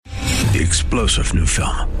The explosive new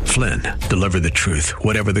film, Flynn, deliver the truth,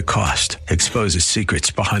 whatever the cost, exposes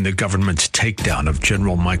secrets behind the government's takedown of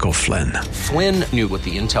General Michael Flynn. Flynn knew what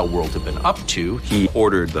the intel world had been up to. He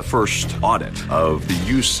ordered the first audit of the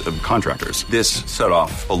use of contractors. This set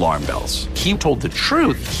off alarm bells. He told the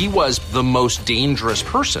truth. He was the most dangerous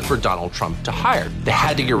person for Donald Trump to hire. They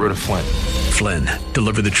had to get rid of Flynn. Flynn,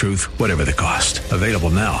 deliver the truth, whatever the cost. Available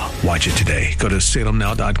now. Watch it today. Go to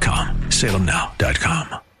salemnow.com.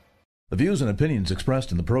 salemnow.com. The views and opinions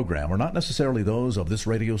expressed in the program are not necessarily those of this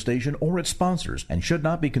radio station or its sponsors and should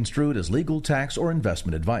not be construed as legal, tax, or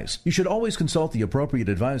investment advice. You should always consult the appropriate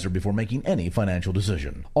advisor before making any financial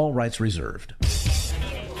decision. All rights reserved.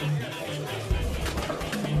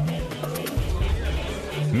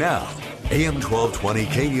 Now, AM 1220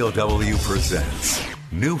 KDOW presents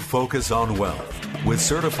New Focus on Wealth with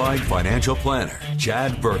certified financial planner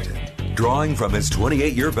Chad Burton, drawing from his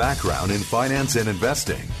 28-year background in finance and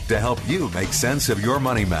investing to help you make sense of your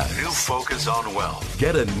money matters. New Focus on Wealth.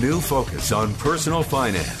 Get a new focus on personal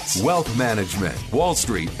finance, wealth management, Wall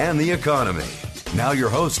Street, and the economy. Now your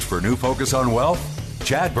host for New Focus on Wealth,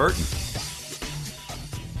 Chad Burton.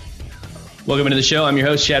 Welcome to the show. I'm your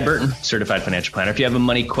host, Chad Burton, certified financial planner. If you have a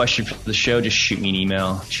money question for the show, just shoot me an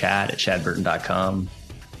email, chad@chadburton.com.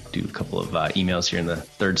 Do a couple of emails here in the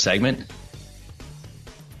third segment.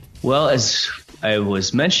 Well, as I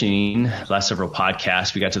was mentioning last several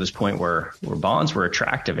podcasts, we got to this point where bonds were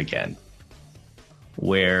attractive again,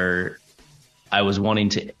 where I was wanting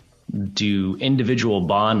to do individual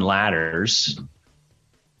bond ladders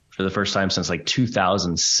for the first time since like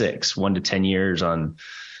 2006, 1 to 10 years on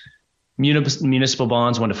municipal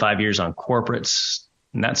bonds, 1 to 5 years on corporates.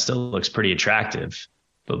 And that still looks pretty attractive.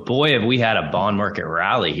 But boy, have we had a bond market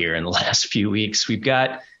rally here in the last few weeks. We've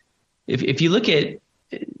got, if you look at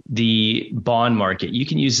the bond market, you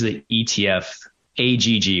can use the ETF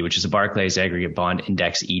AGG, which is a Barclays Aggregate Bond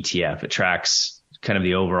Index ETF. It tracks kind of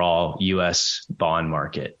the overall U.S. bond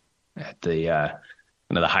market at the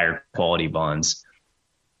the higher quality bonds.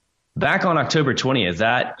 Back on October 20th,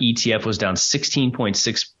 that ETF was down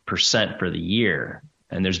 16.6% for the year,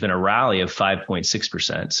 and there's been a rally of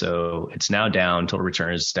 5.6%. So it's now down. Total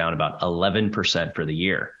return is down about 11% for the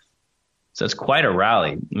year. So it's quite a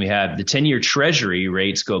rally. We have the 10-year Treasury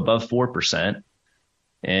rates go above 4%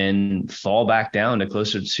 and fall back down to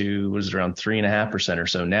closer to, around 3.5% or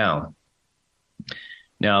so now.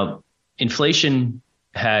 Now, inflation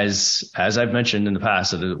has, as I've mentioned in the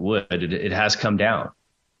past, that it has come down,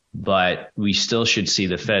 but we still should see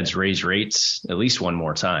the Feds raise rates at least one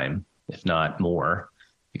more time, if not more,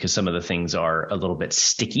 because some of the things are a little bit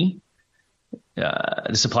sticky.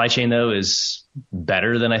 The supply chain, though, is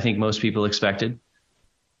better than I think most people expected.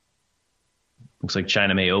 Looks like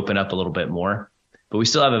China may open up a little bit more, but we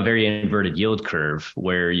still have a very inverted yield curve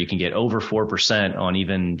where you can get over 4% on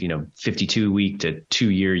even, 52-week to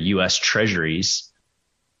 2-year U.S. Treasuries,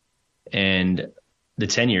 and the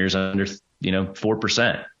 10 years under,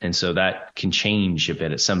 4%. And so that can change a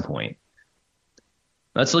bit at some point.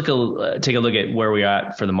 Let's take a look at where we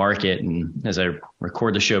are for the market. And as I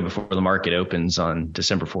record the show before the market opens on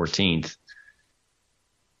December 14th,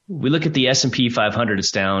 we look at the S&P 500.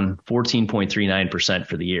 It's down 14.39%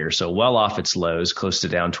 for the year. So well off its lows, close to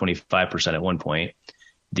down 25% at one point.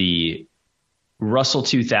 The Russell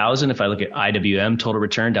 2000, if I look at IWM, total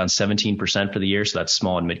return down 17% for the year. So that's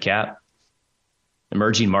small and mid cap.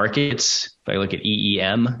 Emerging markets, if I look at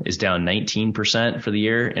EEM, is down 19% for the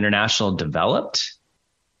year. International developed.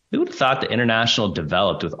 Who would have thought that international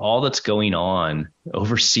developed, with all that's going on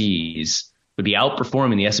overseas, would be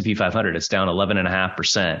outperforming the S&P 500? It's down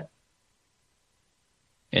 11.5%.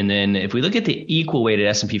 And then if we look at the equal weighted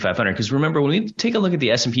S&P 500, because remember, when we take a look at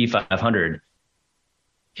the S&P 500,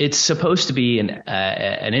 it's supposed to be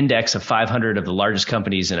an index of 500 of the largest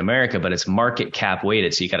companies in America, but it's market cap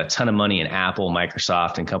weighted. So you got a ton of money in Apple,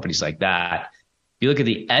 Microsoft, and companies like that. If you look at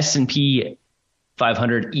the S&P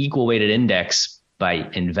 500 equal weighted index by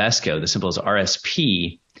Invesco, the symbol is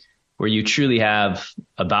RSP, where you truly have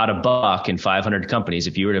about $1 in 500 companies.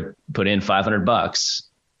 If you were to put in $500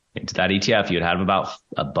 into that ETF, you'd have about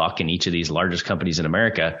 $1 in each of these largest companies in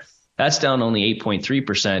America. That's down only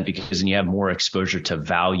 8.3% because then you have more exposure to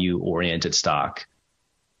value-oriented stock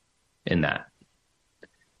in that.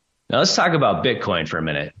 Now let's talk about Bitcoin for a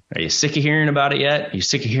minute. Are you sick of hearing about it yet? Are you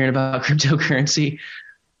sick of hearing about cryptocurrency?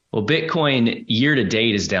 Well, Bitcoin year to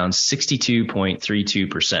date is down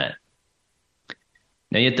 62.32%.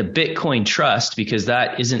 Now, yet the Bitcoin Trust, because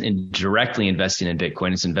that isn't directly investing in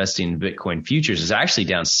Bitcoin, it's investing in Bitcoin futures, is actually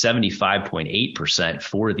down 75.8%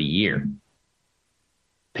 for the year.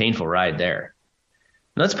 Painful ride there.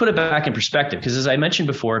 Let's put it back in perspective, because as I mentioned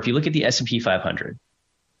before, if you look at the S&P 500,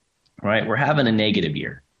 right, we're having a negative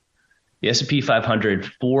year. The S&P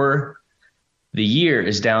 500 for the year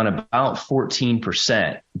is down about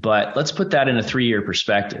 14%, but let's put that in a 3-year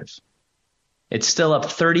perspective. It's still up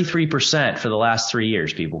 33% for the last 3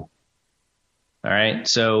 years, people. All right.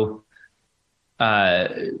 So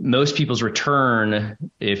most people's return,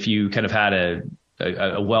 if you kind of had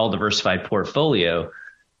a well-diversified portfolio,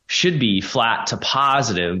 should be flat to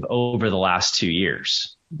positive over the last 2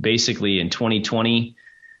 years. Basically in 2020,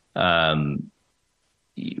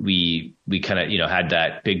 we kind of, had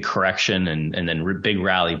that big correction and then big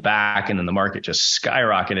rally back. And then the market just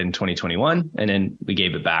skyrocketed in 2021. And then we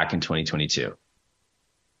gave it back in 2022.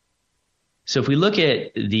 So if we look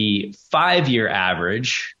at the 5-year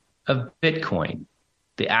average of Bitcoin,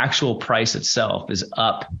 the actual price itself is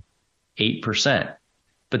up 8%.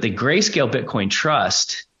 But the Grayscale Bitcoin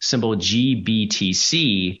Trust, symbol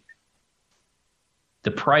GBTC,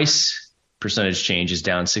 the price percentage change is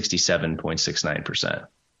down 67.69%.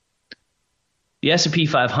 The S&P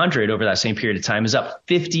 500 over that same period of time is up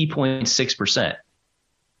 50.6%,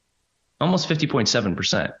 almost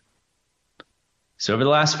 50.7%. So over the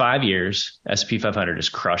last 5 years, S&P 500 has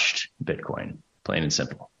crushed Bitcoin, plain and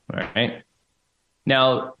simple. All right.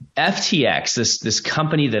 Now, FTX, this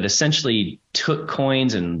company that essentially took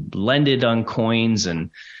coins and lended on coins,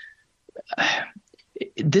 and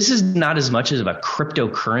this is not as much of a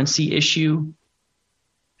cryptocurrency issue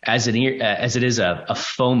as it is a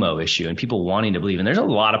FOMO issue and people wanting to believe. And there's a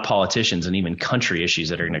lot of politicians and even country issues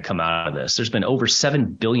that are going to come out of this. There's been over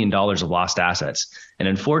 $7 billion of lost assets. And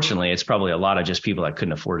unfortunately, it's probably a lot of just people that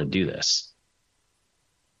couldn't afford to do this.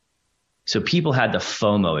 So people had the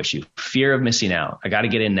FOMO issue, fear of missing out. I got to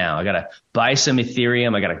get in now. I got to buy some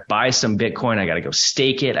Ethereum. I got to buy some Bitcoin. I got to go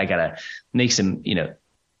stake it. I got to make some,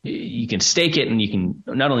 you can stake it and you can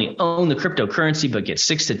not only own the cryptocurrency, but get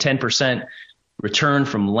 6 to 10% return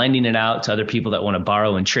from lending it out to other people that want to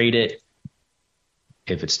borrow and trade it.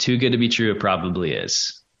 If it's too good to be true, it probably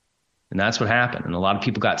is. And that's what happened. And a lot of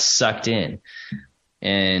people got sucked in.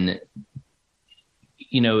 And,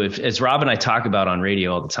 as Rob and I talk about on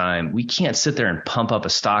radio all the time, we can't sit there and pump up a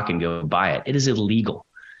stock and go buy it. It is illegal.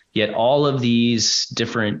 Yet all of these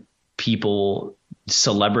different people,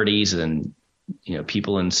 celebrities and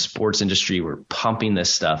people in sports industry were pumping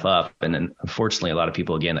this stuff up. And then unfortunately, a lot of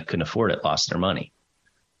people, again, that couldn't afford it lost their money.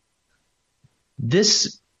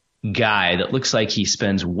 This guy that looks like he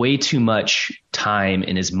spends way too much time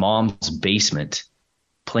in his mom's basement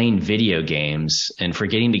playing video games and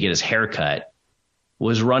forgetting to get his hair cut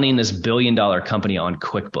was running this $1 billion company on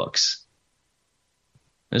QuickBooks.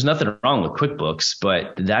 There's nothing wrong with QuickBooks,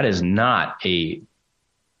 but that is not a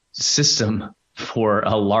system for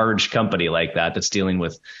a large company like that that's dealing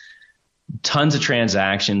with tons of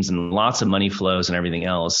transactions and lots of money flows and everything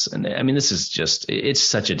else. And I mean, this is it's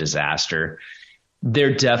such a disaster.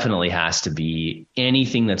 There definitely has to be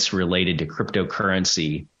anything that's related to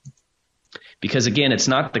cryptocurrency, because again, it's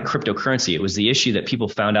not the cryptocurrency. It was the issue that people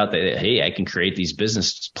found out that, hey, I can create these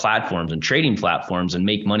business platforms and trading platforms and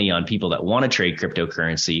make money on people that want to trade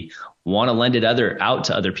cryptocurrency, want to lend it out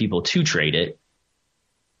to other people to trade it.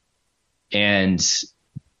 And,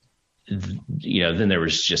 then there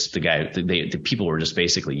was just the people were just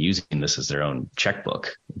basically using this as their own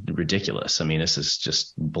checkbook. Ridiculous. I mean, this is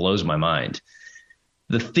just blows my mind.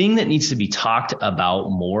 The thing that needs to be talked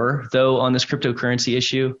about more, though, on this cryptocurrency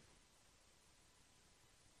issue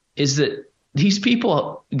is that these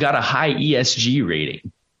people got a high ESG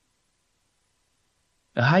rating.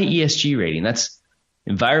 A high ESG rating. That's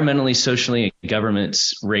environmentally, socially, and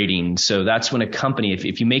governance rating. So that's when a company,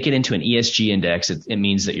 if you make it into an ESG index, it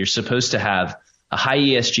means that you're supposed to have a high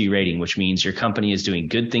ESG rating, which means your company is doing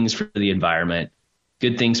good things for the environment,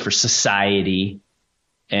 good things for society.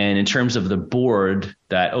 And in terms of the board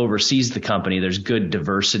that oversees the company, there's good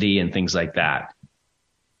diversity and things like that.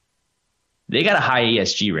 They got a high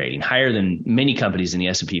ESG rating, higher than many companies in the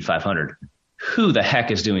S&P 500. Who the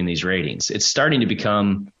heck is doing these ratings? It's starting to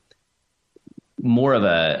become more of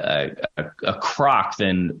a crock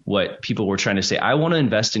than what people were trying to say. I want to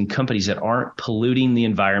invest in companies that aren't polluting the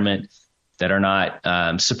environment, that are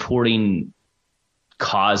not supporting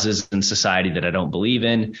causes in society that I don't believe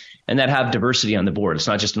in, and that have diversity on the board. It's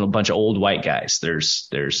not just a bunch of old white guys. There's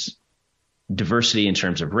diversity in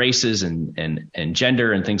terms of races and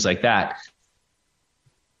gender and things like that.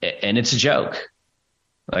 And it's a joke.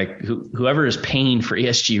 Like whoever is paying for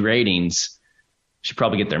ESG ratings should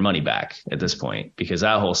probably get their money back at this point, because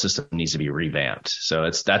that whole system needs to be revamped. So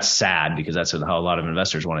that's sad, because that's how a lot of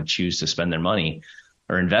investors want to choose to spend their money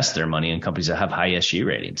or invest their money in companies that have high ESG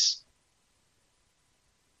ratings.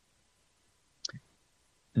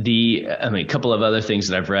 A couple of other things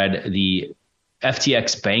that I've read, the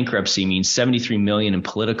FTX bankruptcy means 73 million in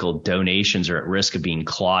political donations are at risk of being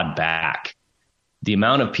clawed back. The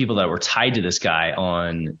amount of people that were tied to this guy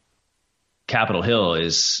on Capitol Hill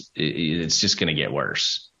it's just going to get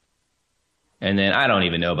worse. And then I don't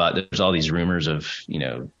even know there's all these rumors of,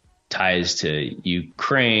 ties to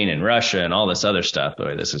Ukraine and Russia and all this other stuff.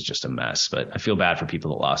 Boy, this is just a mess, but I feel bad for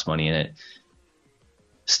people that lost money in it.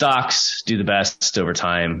 Stocks do the best over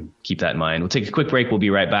time. Keep that in mind. We'll take a quick break. We'll be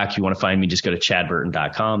right back. If you want to find me, just go to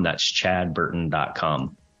chadburton.com. That's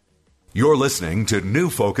chadburton.com. You're listening to New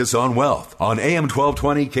Focus on Wealth on AM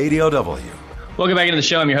 1220 KDOW. Welcome back into the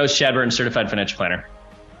show. I'm your host, Chad Burton, certified financial planner.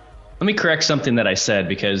 Let me correct something that I said,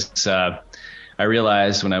 because I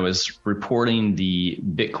realized when I was reporting the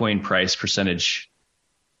Bitcoin price percentage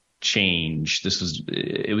change,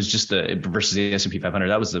 it was just versus the S&P 500.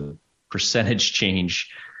 That was the percentage change.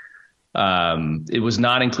 It was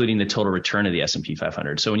not including the total return of the S&P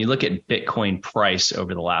 500. So when you look at Bitcoin price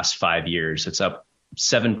over the last 5 years, it's up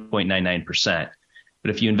 7.99%. But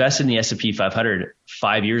if you invested in the S&P 500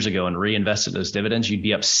 5 years ago and reinvested those dividends, you'd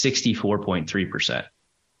be up 64.3%.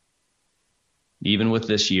 Even with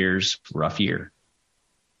this year's rough year.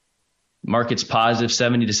 Market's positive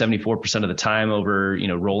 70 to 74% of the time over,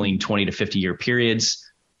 rolling 20 to 50 year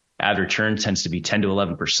periods. Average return tends to be 10 to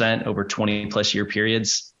 11% over 20 plus year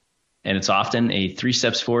periods. And it's often a 3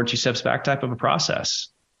 steps forward, 2 steps back type of a process.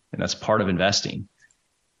 And that's part of investing.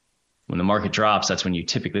 When the market drops, that's when you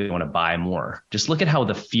typically want to buy more. Just look at how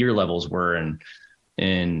the fear levels were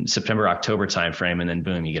in September, October timeframe, and then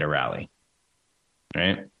boom, you get a rally.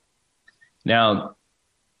 Right? Now,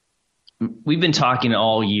 we've been talking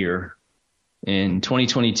all year. In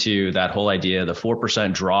 2022, that whole idea, the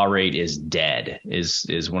 4% draw rate is dead,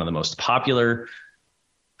 is one of the most popular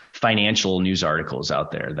financial news articles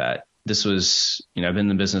out there. That this was, I've been in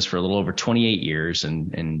the business for a little over 28 years.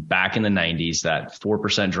 And back in the 90s, that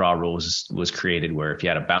 4% draw rule was created, where if you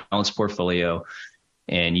had a balanced portfolio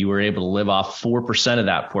and you were able to live off 4% of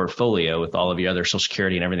that portfolio with all of your other Social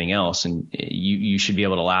Security and everything else, and you should be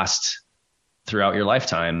able to last throughout your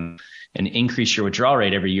lifetime and increase your withdrawal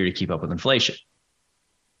rate every year to keep up with inflation.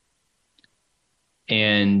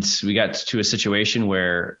 And we got to a situation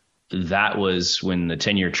where that was when the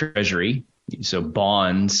 10-year treasury, so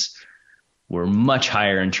bonds, were much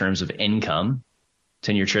higher in terms of income.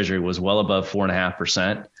 10-year treasury was well above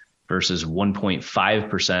 4.5% versus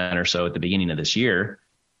 1.5% or so at the beginning of this year.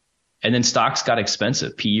 And then stocks got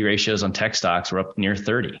expensive. PE ratios on tech stocks were up near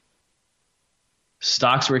 30.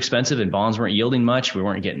 Stocks were expensive and bonds weren't yielding much. We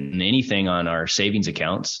weren't getting anything on our savings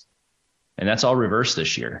accounts. And that's all reversed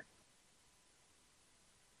this year.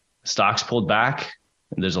 Stocks pulled back,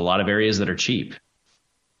 and there's a lot of areas that are cheap.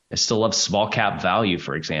 I still love small cap value,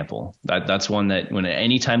 for example. That's one that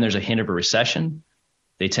anytime there's a hint of a recession,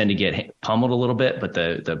 they tend to get pummeled a little bit. But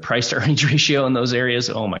the price to earnings ratio in those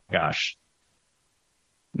areas, oh my gosh,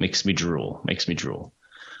 makes me drool.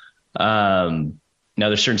 Now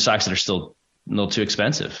there's certain stocks that are still a little too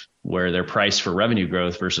expensive, where their price for revenue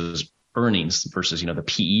growth versus earnings versus, the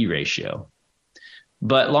PE ratio.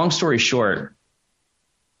 But long story short,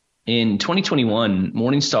 in 2021,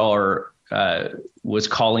 Morningstar was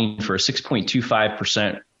calling for a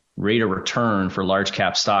 6.25% rate of return for large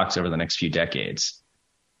cap stocks over the next few decades.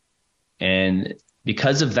 And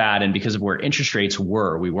because of that, and because of where interest rates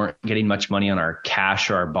were, we weren't getting much money on our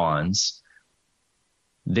cash or our bonds.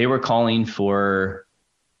 They were calling for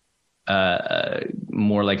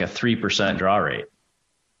more like a 3% draw rate.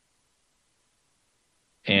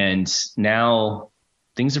 And now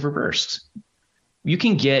things have reversed. You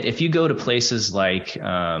can get, if you go to places like,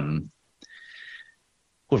 for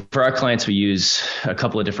our clients, we use a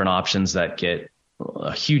couple of different options that get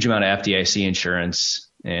a huge amount of FDIC insurance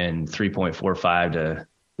and 3.45 to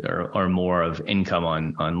or more of income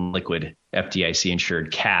on liquid FDIC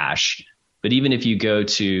insured cash. But even if you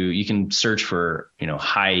you can search for,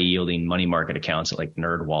 high yielding money market accounts at like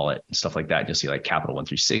NerdWallet and stuff like that. You'll see like Capital One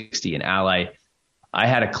 360 and Ally. I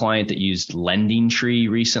had a client that used LendingTree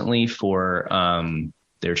recently for,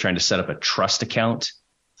 they were trying to set up a trust account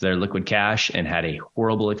for their liquid cash and had a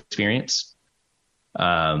horrible experience.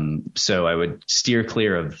 So I would steer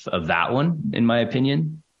clear of that one, in my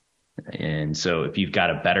opinion. And so if you've got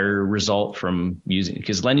a better result from using,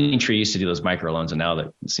 because LendingTree used to do those microloans, and now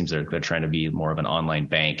that it seems they're trying to be more of an online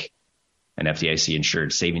bank, an FDIC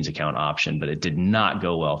insured savings account option, but it did not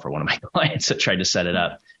go well for one of my clients that tried to set it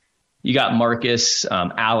up. You got Marcus,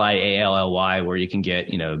 Ally, ALLY, where you can get,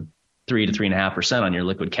 3 to 3.5% on your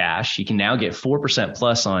liquid cash. You can now get 4%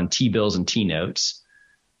 plus on T-bills and T-notes.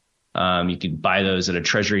 You could buy those at a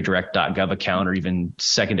treasurydirect.gov account or even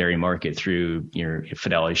secondary market through your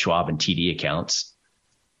Fidelity, Schwab, and TD accounts.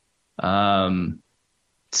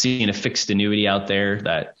 Seeing a fixed annuity out there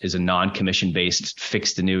that is a non-commission based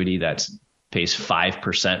fixed annuity that pays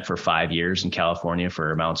 5% for 5 years in California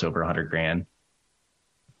for amounts over $100,000.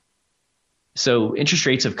 So interest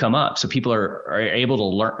rates have come up. So people are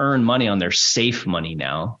able to earn money on their safe money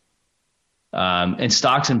now. And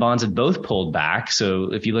stocks and bonds have both pulled back.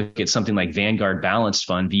 So if you look at something like Vanguard Balanced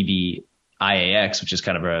Fund, VBIAX, which is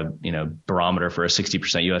kind of a barometer for a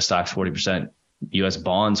 60% U.S. stocks, 40% U.S.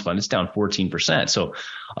 bonds fund, it's down 14%. So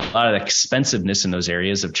a lot of the expensiveness in those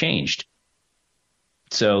areas have changed.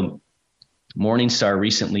 So Morningstar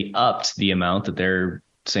recently upped the amount that they're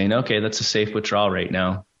saying, okay, that's a safe withdrawal rate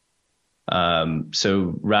now.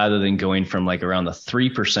 So rather than going from like around the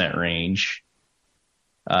 3% range,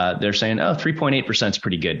 they're saying, 3.8% is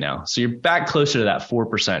pretty good now. So you're back closer to that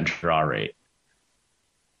 4% draw rate.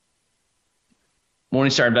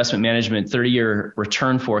 Morningstar Investment Management 30-year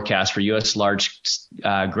return forecast for U.S. large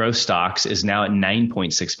growth stocks is now at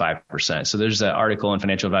 9.65%. So there's an article in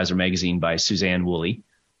Financial Advisor magazine by Suzanne Woolley.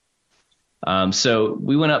 So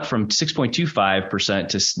we went up from 6.25%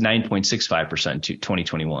 to 9.65% to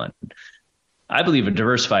 2021. I believe a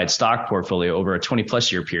diversified stock portfolio over a 20-plus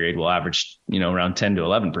year period will average, around 10 to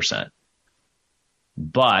 11%.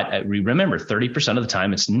 But remember, 30% of the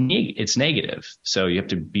time it's negative. So you have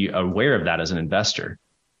to be aware of that as an investor.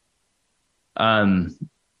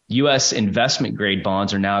 U.S. investment grade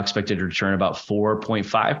bonds are now expected to return about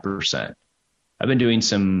 4.5%. I've been doing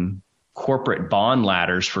some corporate bond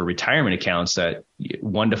ladders for retirement accounts, that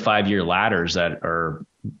 1 to 5 year ladders that are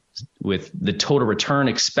with the total return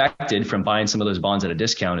expected from buying some of those bonds at a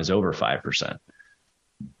discount is over 5%.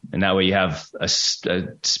 And that way you have a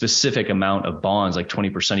specific amount of bonds, like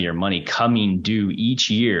 20% of your money coming due each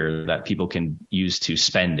year that people can use to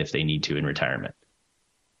spend if they need to in retirement.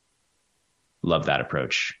 Love that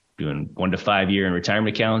approach. Doing 1 to 5 year in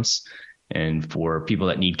retirement accounts. And for people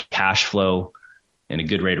that need cash flow and a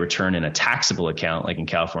good rate of return in a taxable account, like in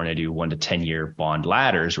California, I do 1 to 10 year bond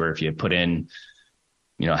ladders, where if you put in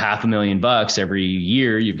 $500,000 every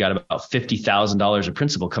year, you've got about $50,000 of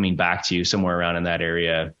principal coming back to you somewhere around in that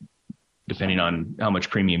area, depending on how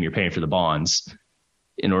much premium you're paying for the bonds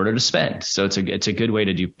in order to spend. So it's a good way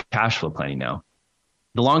to do cash flow planning now.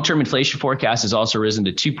 The long-term inflation forecast has also risen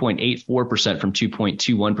to 2.84% from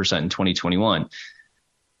 2.21% in 2021.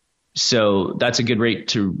 So that's a good rate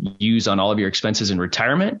to use on all of your expenses in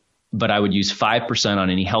retirement. But I would use 5% on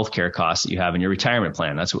any healthcare costs that you have in your retirement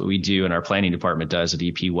plan. That's what we do, and our planning department does at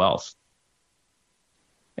EP Wealth.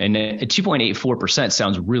 And at 2.84%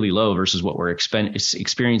 sounds really low versus what we're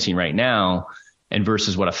experiencing right now, and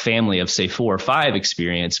versus what a family of, say, 4 or 5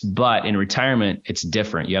 experience. But in retirement, it's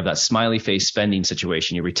different. You have that smiley face spending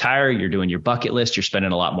situation. You retire, you're doing your bucket list, you're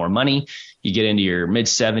spending a lot more money. You get into your mid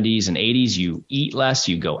 70s and 80s, you eat less,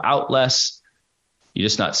 you go out less. You're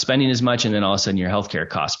just not spending as much, and then all of a sudden your healthcare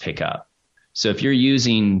costs pick up. So if you're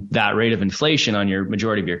using that rate of inflation on your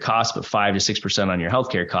majority of your costs, but 5 to 6% on your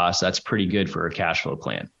healthcare costs, that's pretty good for a cash flow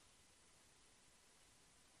plan.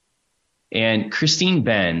 And Christine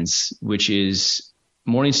Benz, which is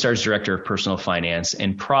Morningstar's director of personal finance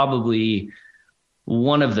and probably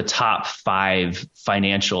one of the top 5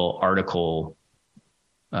 financial article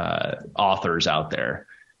authors out there,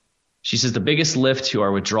 she says the biggest lift to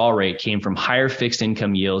our withdrawal rate came from higher fixed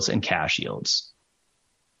income yields and cash yields.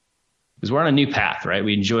 Because we're on a new path, right?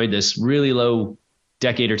 We enjoyed this really low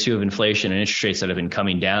decade or two of inflation and interest rates that have been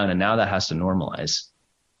coming down, and now that has to normalize.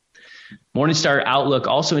 Morningstar Outlook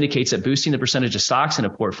also indicates that boosting the percentage of stocks in a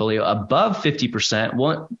portfolio above 50%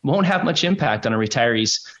 won't have much impact on a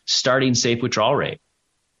retiree's starting safe withdrawal rate.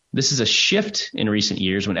 This is a shift in recent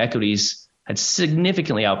years when equities had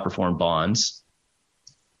significantly outperformed bonds.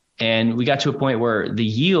 And we got to a point where the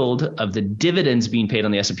yield of the dividends being paid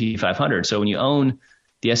on the S&P 500. So when you own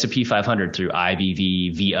the S&P 500 through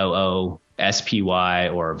IBV, VOO, SPY,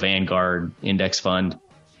 or Vanguard Index Fund,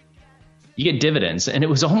 you get dividends. And it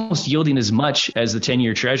was almost yielding as much as the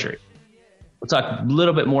 10-year Treasury. We'll talk a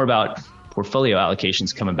little bit more about portfolio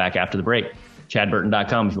allocations coming back after the break.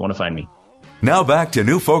 ChadBurton.com if you want to find me. Now back to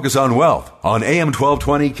New Focus on Wealth on AM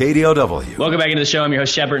 1220 KDOW. Welcome back into the show. I'm your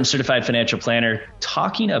host, Chad Burton, certified financial planner,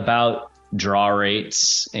 talking about draw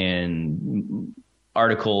rates and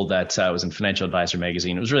article that was in Financial Advisor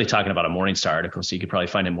magazine. It was really talking about a Morningstar article, so you could probably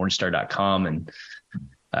find it at Morningstar.com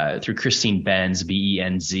and through Christine Benz,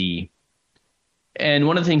 BENZ. And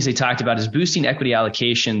one of the things they talked about is boosting equity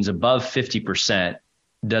allocations above 50%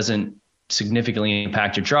 doesn't significantly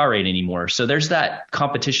impact your draw rate anymore. So there's that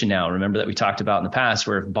competition now. Remember that we talked about in the past,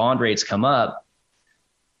 where if bond rates come up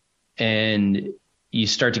and you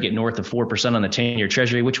start to get north of 4% on the 10-year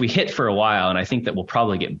treasury, which we hit for a while, and I think that we'll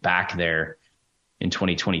probably get back there in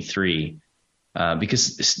 2023,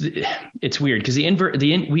 because it's weird because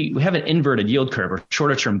we have an inverted yield curve, where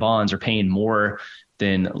shorter term bonds are paying more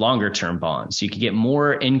than longer term bonds. So you can get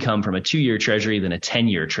more income from a 2-year treasury than a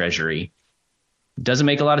 10-year treasury. Doesn't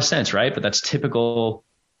make a lot of sense, right? But that's typical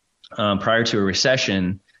prior to a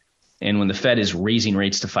recession and when the Fed is raising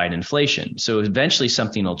rates to fight inflation. So eventually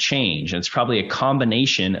something will change. And it's probably a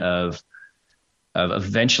combination of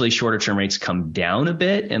eventually shorter term rates come down a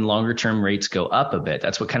bit and longer term rates go up a bit.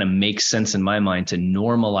 That's what kind of makes sense in my mind to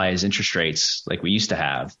normalize interest rates like we used to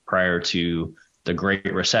have prior to the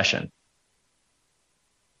Great Recession.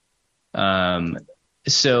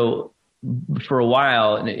 So for a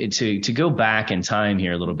while, to go back in time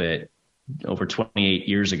here a little bit, over 28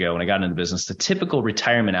 years ago when I got into the business, the typical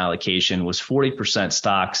retirement allocation was 40%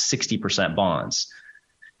 stocks, 60% bonds.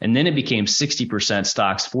 And then it became 60%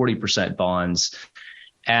 stocks, 40% bonds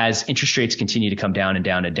as interest rates continue to come down and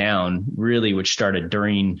down and down, really, which started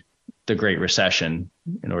during the Great Recession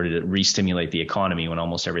in order to re-stimulate the economy when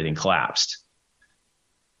almost everything collapsed.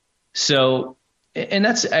 So, and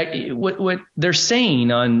that's what they're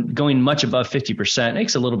saying on going much above 50%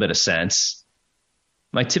 makes a little bit of sense.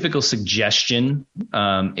 My typical suggestion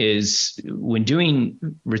is when doing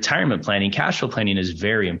retirement planning, cash flow planning is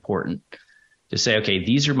very important. To say, okay,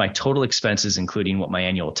 these are my total expenses, including what my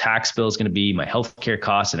annual tax bill is going to be, my healthcare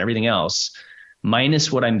costs and everything else, minus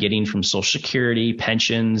what I'm getting from Social Security,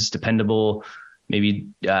 pensions, dependable, maybe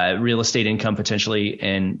real estate income potentially.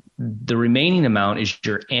 And the remaining amount is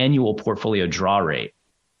your annual portfolio draw rate.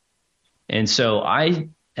 And so I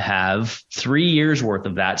have 3 years worth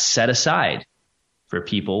of that set aside for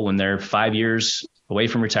people when they're 5 years away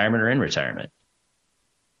from retirement or in retirement.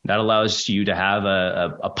 That allows you to have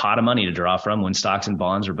a pot of money to draw from when stocks and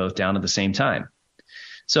bonds are both down at the same time.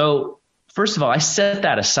 So first of all, I set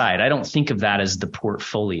that aside. I don't think of that as the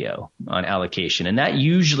portfolio on allocation. And that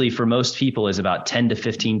usually for most people is about 10 to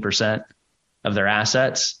 15% of their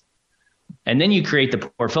assets. And then you create the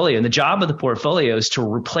portfolio. And the job of the portfolio is to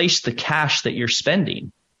replace the cash that you're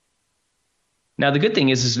spending. Now, the good thing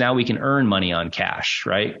is now we can earn money on cash,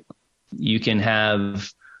 right? You can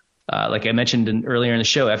have like I mentioned earlier in the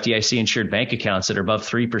show, FDIC insured bank accounts that are above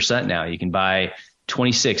 3% now. You can buy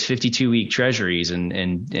 26, 52-week treasuries and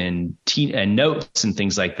notes and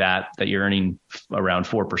things like that you're earning around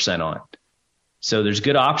 4% on. So there's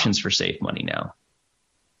good options for safe money now.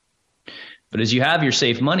 But as you have your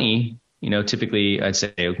safe money, typically I'd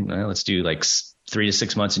say, well, let's do like 3 to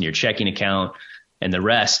 6 months in your checking account and the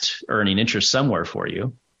rest earning interest somewhere for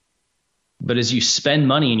you. But as you spend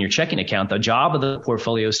money in your checking account, the job of the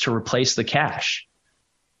portfolio is to replace the cash.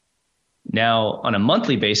 Now, on a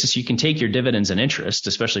monthly basis, you can take your dividends and interest,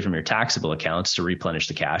 especially from your taxable accounts, to replenish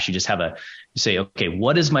the cash. You just you say, okay,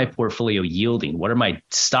 what is my portfolio yielding? What are my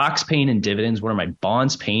stocks paying in dividends? What are my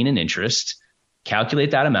bonds paying in interest?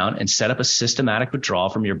 Calculate that amount and set up a systematic withdrawal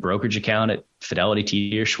from your brokerage account at Fidelity,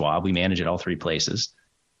 TD, or Schwab. We manage at all three places.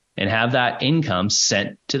 And have that income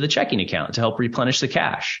sent to the checking account to help replenish the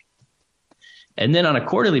cash. And then on a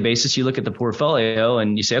quarterly basis, you look at the portfolio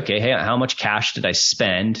and you say, okay, hey, how much cash did I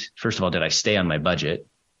spend? First of all, did I stay on my budget?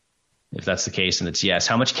 If that's the case, and it's yes,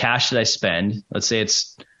 how much cash did I spend? Let's say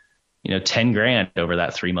it's, 10 grand over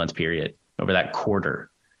that 3-month period, over that quarter.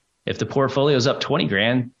 If the portfolio is up 20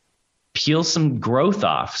 grand, peel some growth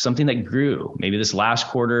off, something that grew. Maybe this last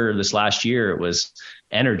quarter, this last year, it was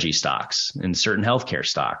energy stocks and certain healthcare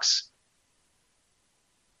stocks.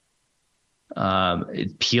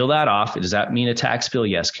 Peel that off. Does that mean a tax bill?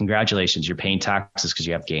 Yes. Congratulations. You're paying taxes because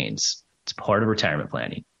you have gains. It's part of retirement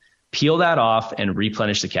planning. Peel that off and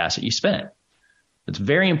replenish the cash that you spent. It's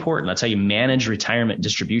very important. That's how you manage retirement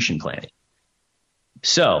distribution planning.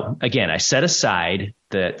 So again, I set aside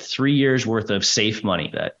that 3 years worth of safe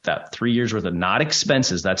money, that 3 years worth of not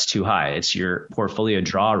expenses. That's too high. It's your portfolio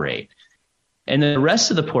draw rate. And the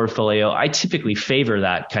rest of the portfolio, I typically favor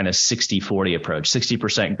that kind of 60-40 approach,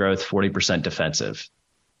 60% growth, 40% defensive.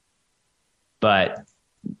 But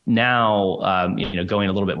now, going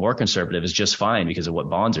a little bit more conservative is just fine because of what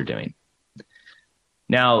bonds are doing.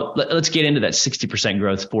 Now, let's get into that 60%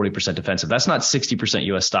 growth, 40% defensive. That's not 60%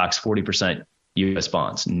 U.S. stocks, 40% U.S.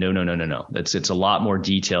 bonds. No. It's a lot more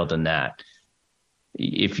detailed than that.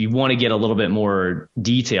 If you want to get a little bit more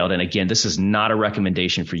detailed, and again, this is not a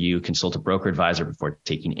recommendation for you, consult a broker advisor before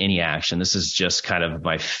taking any action. This is just kind of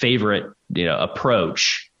my favorite,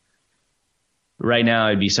 approach. Right now,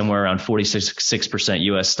 it'd be somewhere around 46%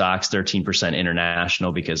 U.S. stocks, 13%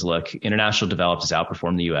 international, because look, international developed has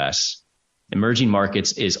outperformed the U.S. Emerging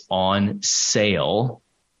markets is on sale.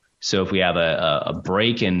 So if we have a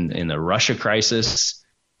break in the Russia crisis,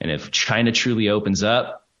 and if China truly opens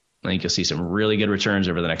up, I think you'll see some really good returns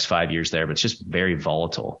over the next 5 years there, but it's just very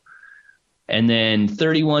volatile. And then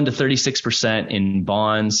 31 to 36% in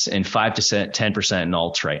bonds and 5 to 10% in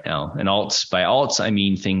alts right now. And by alts, I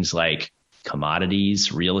mean things like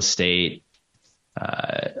commodities, real estate,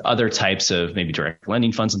 other types of maybe direct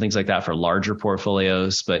lending funds and things like that for larger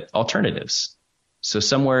portfolios, but alternatives. So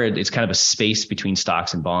somewhere it's kind of a space between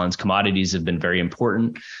stocks and bonds. Commodities have been very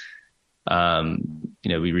important.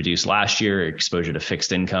 We reduced last year exposure to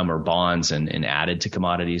fixed income or bonds and added to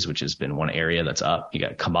commodities, which has been one area that's up. You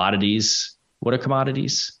got commodities. What are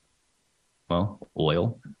commodities? Well,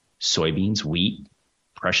 oil, soybeans, wheat,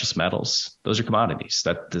 precious metals. Those are commodities.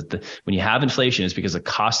 When you have inflation, it's because the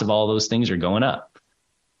cost of all those things are going up.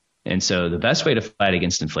 And so the best way to fight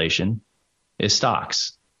against inflation is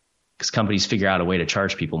stocks, because companies figure out a way to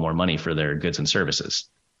charge people more money for their goods and services.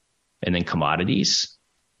 And then commodities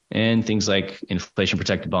and things like inflation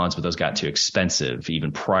protected bonds, but those got too expensive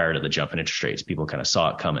even prior to the jump in interest rates. People kind of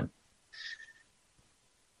saw it coming.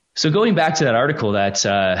 So going back to that article that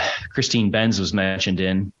Christine Benz was mentioned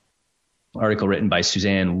in, article written by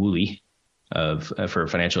Suzanne Woolley for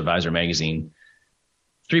Financial Advisor magazine,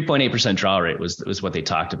 3.8% draw rate was what they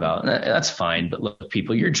talked about. That's fine, but look,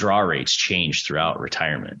 people, your draw rates change throughout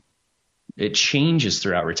retirement. It changes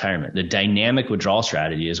throughout retirement. The dynamic withdrawal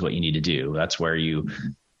strategy is what you need to do. That's where you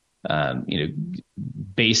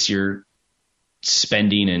base your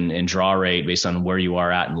spending and draw rate based on where you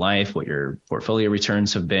are at in life, what your portfolio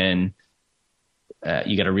returns have been.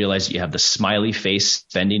 You got to realize that you have the smiley face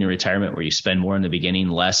spending in retirement, where you spend more in the beginning,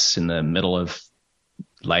 less in the middle of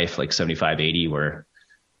life, like 75, 80, where,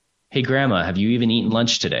 hey, grandma, have you even eaten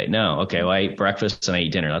lunch today? No. Okay. Well, I ate breakfast and I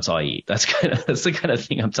eat dinner. That's all I eat. That's the kind of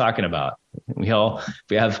thing I'm talking about. If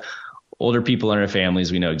we have older people in our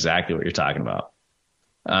families, we know exactly what you're talking about.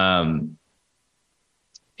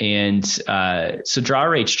 So draw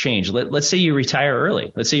rates change. Let's say you retire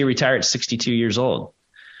early. Let's say you retire at 62 years old.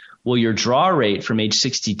 Well, your draw rate from age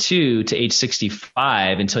 62 to age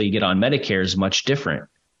 65 until you get on Medicare is much different.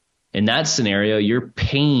 In that scenario, you're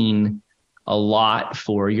paying a lot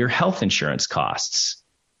for your health insurance costs.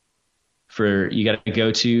 You got to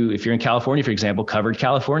go to, if you're in California, for example, Covered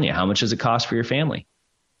California, how much does it cost for your family?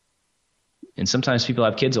 And sometimes people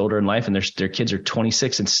have kids older in life and their kids are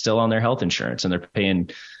 26 and still on their health insurance, and they're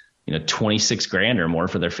paying, $26,000 or more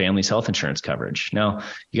for their family's health insurance coverage. Now,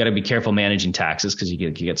 you got to be careful managing taxes, because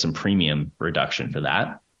you get some premium reduction for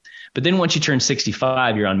that. But then once you turn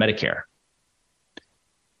 65, you're on Medicare.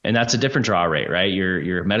 And that's a different draw rate, right?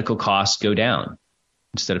 Your medical costs go down.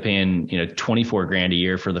 Instead of paying, $24,000 a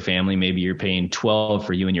year for the family, maybe you're paying $12,000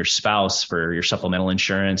 for you and your spouse for your supplemental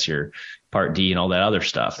insurance, your Part D, and all that other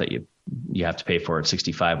stuff that you have to pay for at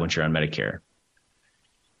 65 once you're on Medicare.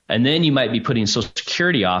 And then you might be putting Social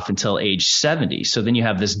Security off until age 70. So then you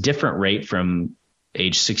have this different rate from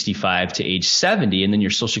age 65 to age 70, and then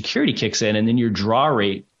your Social Security kicks in, and then your draw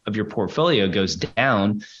rate of your portfolio goes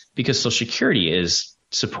down because Social Security is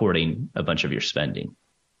supporting a bunch of your spending.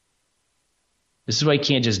 This is why you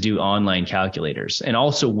can't just do online calculators. And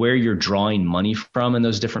also where you're drawing money from in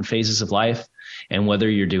those different phases of life, and whether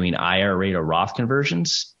you're doing IRA or Roth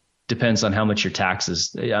conversions, depends on how much your tax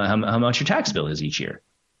bill is each year.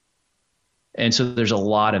 And so there's a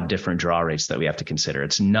lot of different draw rates that we have to consider.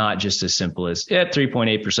 It's not just as simple as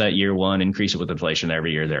 3.8% year one, increase it with inflation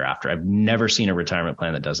every year thereafter. I've never seen a retirement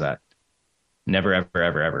plan that does that. Never, ever,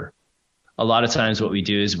 ever, ever. A lot of times what we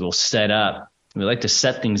do is we like to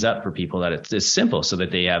set things up for people that it's simple, so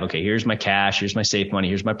that they have, okay, here's my cash, here's my safe money,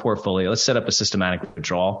 here's my portfolio. Let's set up a systematic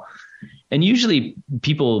withdrawal. And usually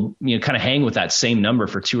people, kind of hang with that same number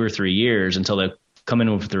for 2 or 3 years until they come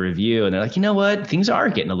in with the review and they're like, you know what, things are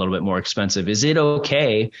getting a little bit more expensive. Is it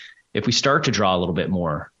okay if we start to draw a little bit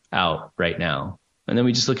more out right now? And then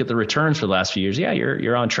we just look at the returns for the last few years. Yeah,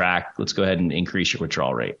 you're on track. Let's go ahead and increase your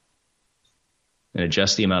withdrawal rate and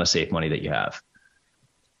adjust the amount of safe money that you have.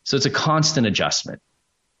 So it's a constant adjustment.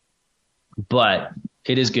 But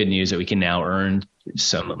it is good news that we can now earn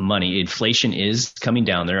some money. Inflation is coming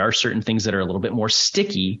down. There are certain things that are a little bit more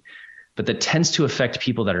sticky, but that tends to affect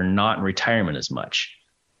people that are not in retirement as much,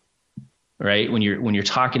 right? When you're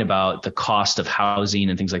talking about the cost of housing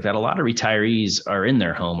and things like that, a lot of retirees are in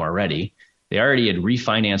their home already. They already had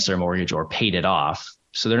refinanced their mortgage or paid it off.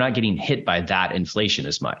 So they're not getting hit by that inflation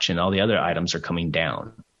as much. And all the other items are coming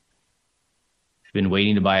down. If you've been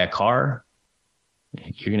waiting to buy a car,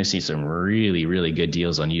 you're going to see some really, really good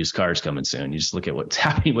deals on used cars coming soon. You just look at what's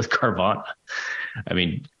happening with Carvana. I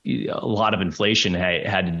mean, a lot of inflation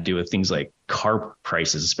had to do with things like car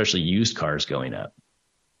prices, especially used cars going up.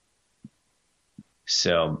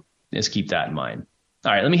 So let's keep that in mind.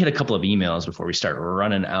 All right, let me hit a couple of emails before we start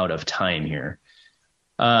running out of time here.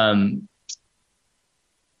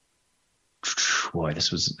 Boy,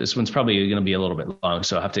 this one's probably going to be a little bit long,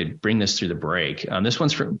 so I'll have to bring this through the break. This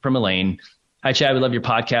one's from Elaine. Hi, Chad. We love your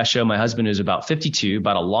podcast show. My husband, who's about 52,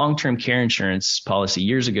 bought a long-term care insurance policy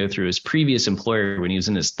years ago through his previous employer when he was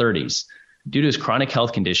in his 30s. Due to his chronic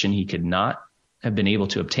health condition, he could not have been able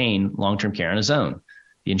to obtain long-term care on his own.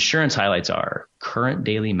 The insurance highlights are current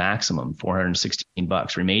daily maximum,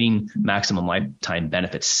 $416, remaining maximum lifetime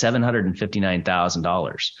benefits,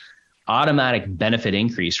 $759,000, automatic benefit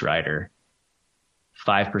increase rider,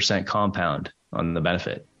 5% compound on the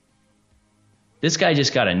benefit. This guy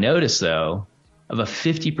just got a notice, though, of a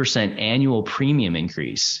 50% annual premium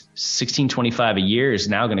increase. $1,625 a year is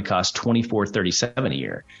now going to cost $2,437 a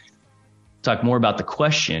year. Talk more about the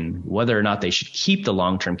question whether or not they should keep the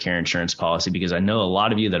long-term care insurance policy, because I know a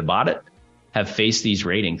lot of you that bought it have faced these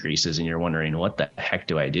rate increases and you're wondering, what the heck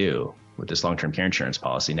do I do with this long-term care insurance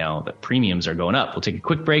policy now that premiums are going up? We'll take a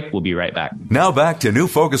quick break. We'll be right back. Now back to New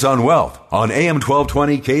Focus on Wealth on AM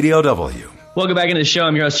 1220 KDOW. Welcome back into the show.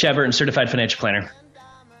 I'm your host, Chad Burton, certified financial planner.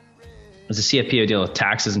 As a CFP, I deal with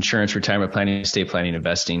taxes, insurance, retirement planning, estate planning,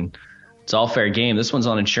 investing. It's all fair game. This one's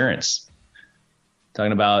on insurance.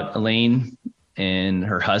 Talking about Elaine and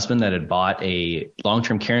her husband that had bought a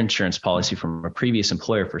long-term care insurance policy from a previous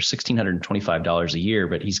employer for $1,625 a year,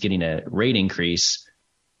 but he's getting a rate increase,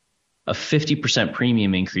 a 50%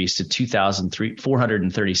 premium increase to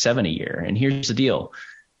 $2,437 a year. And here's the deal.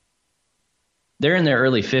 They're in their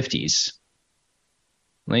early 50s.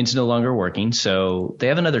 Elaine's no longer working, so they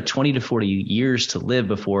have another 20 to 40 years to live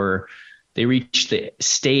before they reach the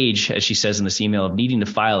stage, as she says in this email, of needing to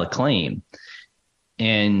file a claim.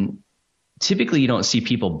 And typically you don't see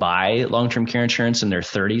people buy long-term care insurance in their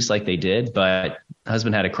 30s like they did, but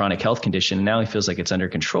husband had a chronic health condition and now he feels like it's under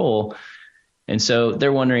control. And so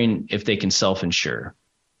they're wondering if they can self-insure,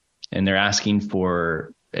 and they're asking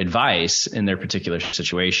for advice in their particular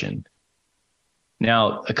situation.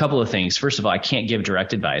 Now, a couple of things. First of all, I can't give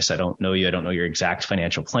direct advice. I don't know you. I don't know your exact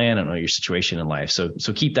financial plan. I don't know your situation in life. So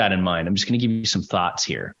keep that in mind. I'm just going to give you some thoughts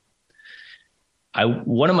here.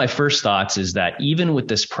 One of my first thoughts is that even with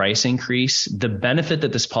this price increase, the benefit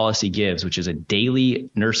that this policy gives, which is a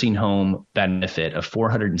daily nursing home benefit of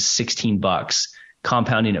 $416,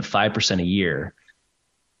 compounding at 5% a year,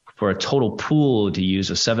 for a total pool to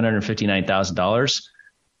use of $759,000,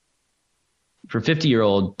 for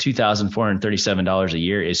 50-year-old, $2,437 a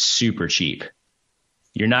year is super cheap.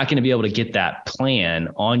 You're not going to be able to get that plan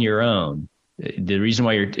on your own. The reason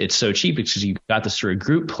why it's so cheap is because you got this through a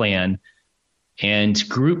group plan, and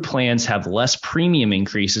group plans have less premium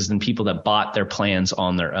increases than people that bought their plans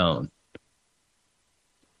on their own.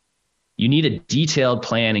 You need a detailed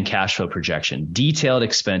plan and cash flow projection, detailed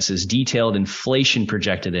expenses, detailed inflation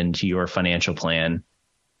projected into your financial plan.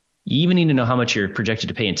 You even need to know how much you're projected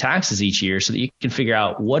to pay in taxes each year so that you can figure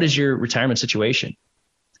out what is your retirement situation.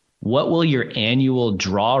 What will your annual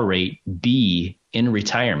draw rate be in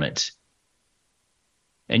retirement?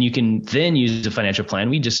 And you can then use a financial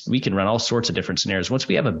plan. We can run all sorts of different scenarios. Once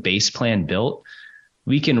we have a base plan built,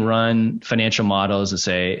 we can run financial models that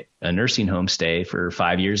say a nursing home stay for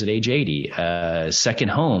 5 years at age 80, a second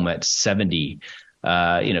home at 70,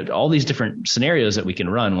 all these different scenarios that we can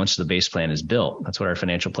run once the base plan is built. That's what our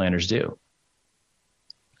financial planners do.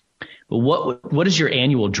 But what does your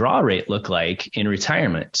annual draw rate look like in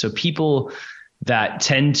retirement? So people that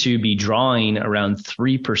tend to be drawing around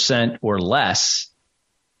 3% or less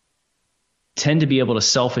tend to be able to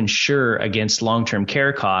self-insure against long-term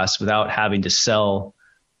care costs without having to sell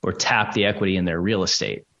or tap the equity in their real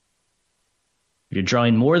estate. If you're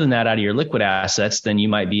drawing more than that out of your liquid assets, then you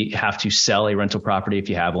might have to sell a rental property if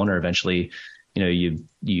you have one, or eventually,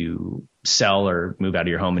 you sell or move out of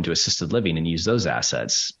your home into assisted living and use those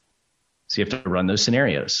assets. So you have to run those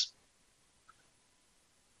scenarios.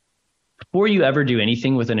 Before you ever do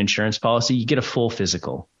anything with an insurance policy, you get a full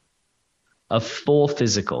physical. A full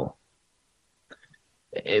physical.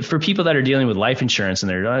 For people that are dealing with life insurance and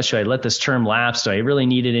they're, should I let this term lapse? Do I really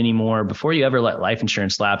need it anymore? Before you ever let life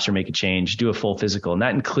insurance lapse or make a change, do a full physical. And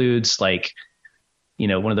that includes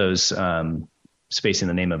one of those, spacing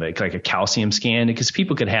the name of it, like a calcium scan, because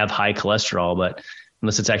people could have high cholesterol, but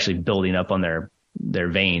unless it's actually building up on their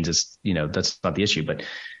veins, it's, that's not the issue. But,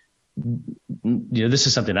 this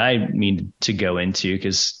is something I mean to go into,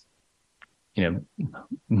 because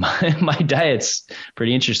my diet's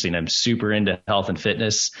pretty interesting. I'm super into health and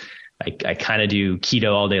fitness. I kind of do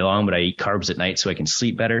keto all day long, but I eat carbs at night so I can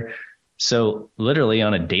sleep better. So literally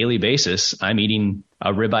on a daily basis, I'm eating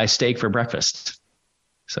a ribeye steak for breakfast.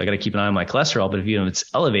 So I got to keep an eye on my cholesterol. But if it's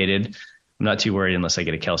elevated, I'm not too worried unless I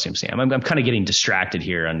get a calcium scan. I'm kind of getting distracted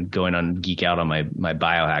here on going on geek out on my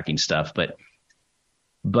biohacking stuff. But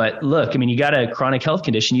look, you got a chronic health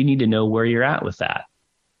condition. You need to know where you're at with that.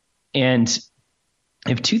 And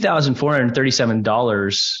if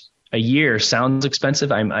 $2,437 a year sounds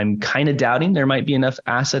expensive, I'm kind of doubting there might be enough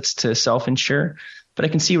assets to self-insure, but I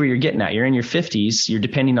can see where you're getting at. You're in your 50s. You're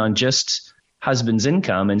depending on just husband's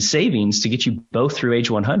income and savings to get you both through age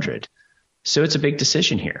 100. So it's a big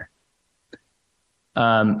decision here.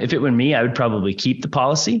 If it were me, I would probably keep the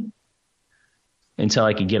policy until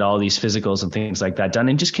I could get all these physicals and things like that done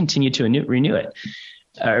and just continue to review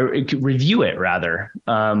it rather.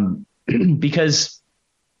 Because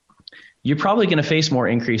you're probably going to face more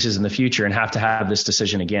increases in the future and have to have this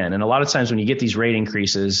decision again. And a lot of times when you get these rate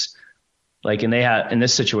increases, like in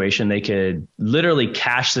this situation, they could literally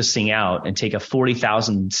cash this thing out and take a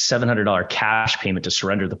 $40,700 cash payment to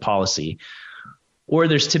surrender the policy. Or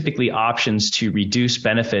there's typically options to reduce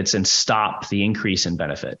benefits and stop the increase in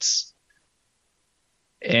benefits.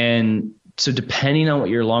 And so depending on what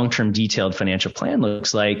your long-term detailed financial plan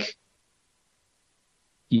looks like,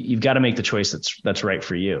 you've got to make the choice that's right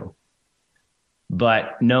for you.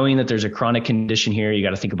 But knowing that there's a chronic condition here, you got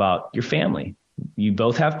to think about your family. You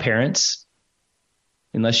both have parents.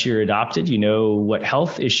 Unless you're adopted, you know what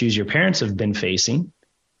health issues your parents have been facing.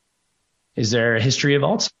 Is there a history of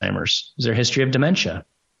Alzheimer's? Is there a history of dementia?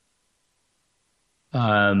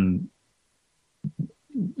 The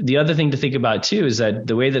other thing to think about too is that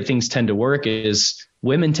the way that things tend to work is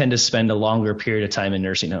women tend to spend a longer period of time in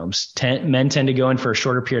nursing homes. Men tend to go in for a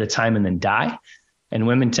shorter period of time and then die. And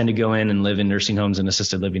women tend to go in and live in nursing homes and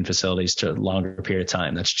assisted living facilities to a longer period of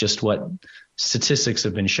time. That's just what statistics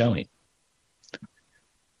have been showing.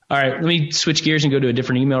 All right, let me switch gears and go to a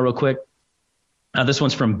different email real quick. This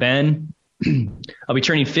one's from Ben. I'll be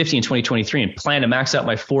turning 50 in 2023 and plan to max out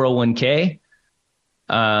my 401k.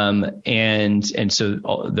 And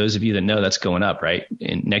so those of you that know, that's going up, right?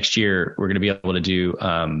 And next year, we're going to be able to do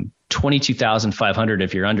 $22,500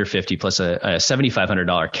 if you're under 50, plus a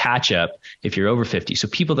 $7,500 catch up if you're over 50. So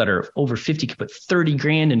people that are over 50 can put 30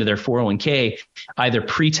 grand into their 401k, either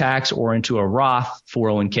pre-tax or into a Roth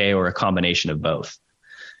 401k or a combination of both.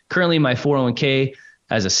 Currently, my 401k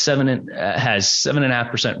has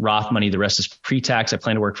 7.5% Roth money. The rest is pre-tax. I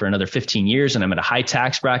plan to work for another 15 years and I'm at a high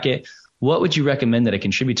tax bracket. What would you recommend that I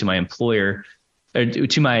contribute to my employer or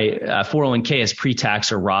to my 401k as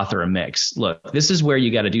pre-tax or Roth or a mix? Look, this is where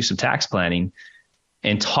you got to do some tax planning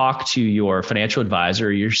and talk to your financial advisor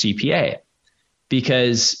or your CPA,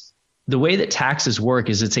 because the way that taxes work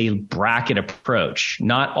is it's a bracket approach.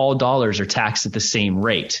 Not all dollars are taxed at the same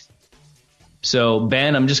rate. So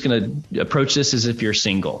Ben, I'm just going to approach this as if you're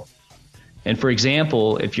single. And for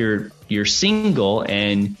example, if you're single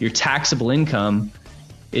and your taxable income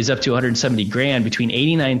is up to 170 grand, between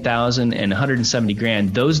 89,000 and 170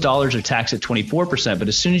 grand, those dollars are taxed at 24%. But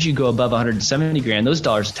as soon as you go above 170 grand, those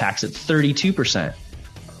dollars are taxed at 32%.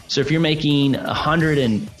 So if you're making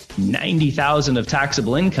 190,000 of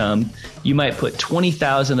taxable income, you might put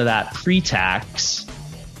 20,000 of that pre-tax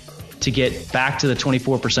to get back to the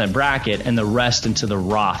 24% bracket and the rest into the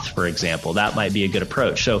Roth, for example. That might be a good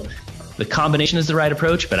approach. So the combination is the right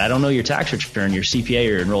approach, but I don't know your tax return. Your CPA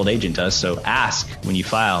or your enrolled agent does, so ask when you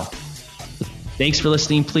file. Thanks for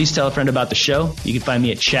listening. Please tell a friend about the show. You can find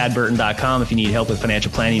me at chadburton.com if you need help with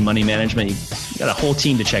financial planning, money management. You've got a whole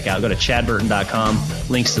team to check out. Go to chadburton.com.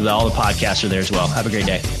 Links to all the podcasts are there as well. Have a great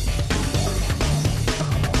day.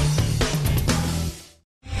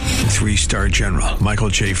 3-star General Michael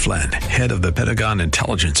J. Flynn, head of the Pentagon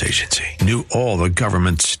Intelligence Agency, knew all the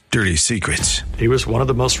government's dirty secrets. He was one of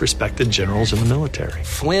the most respected generals in the military.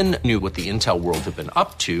 Flynn knew what the intel world had been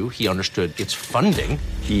up to. He understood its funding.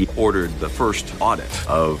 He ordered the first audit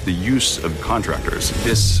of the use of contractors.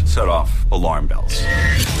 This set off alarm bells.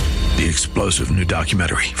 The explosive new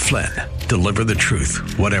documentary, Flynn, Deliver the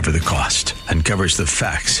Truth, Whatever the Cost, uncovers the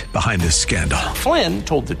facts behind this scandal. Flynn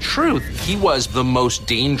told the truth. He was the most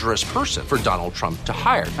dangerous person for Donald Trump to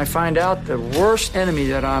hire. I find out the worst enemy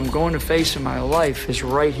that I'm going to face in my life is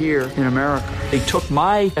right here in America. They took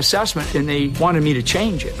my assessment and they wanted me to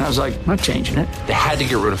change it. And I was like, I'm not changing it. They had to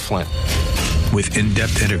get rid of Flynn. With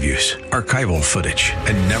in-depth interviews, archival footage,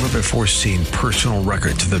 and never-before-seen personal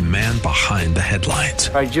records of the man behind the headlines.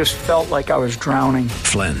 I just felt like I was drowning.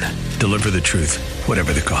 Flynn, deliver the truth,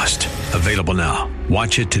 whatever the cost. Available now.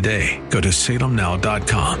 Watch it today. Go to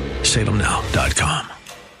salemnow.com. salemnow.com.